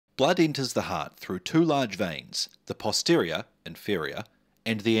Blood enters the heart through two large veins, the posterior, inferior,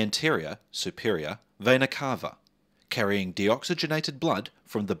 and the anterior, superior, vena cava, carrying deoxygenated blood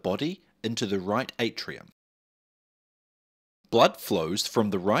from the body into the right atrium. Blood flows from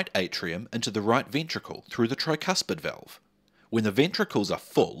the right atrium into the right ventricle through the tricuspid valve. When the ventricles are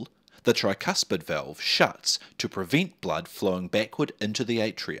full, the tricuspid valve shuts to prevent blood flowing backward into the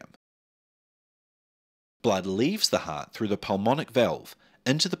atrium. Blood leaves the heart through the pulmonic valve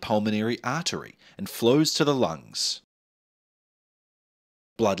into the pulmonary artery and flows to the lungs.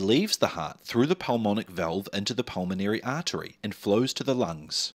 Blood leaves the heart through the pulmonic valve into the pulmonary artery and flows to the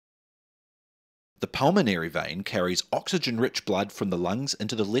lungs. The pulmonary vein carries oxygen-rich blood from the lungs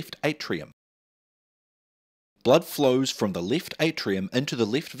into the left atrium. Blood flows from the left atrium into the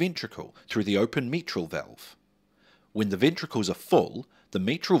left ventricle through the open mitral valve. When the ventricles are full, the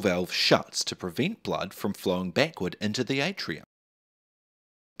mitral valve shuts to prevent blood from flowing backward into the atrium.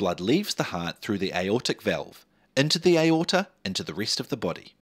 Blood leaves the heart through the aortic valve, into the aorta, into the rest of the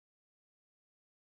body.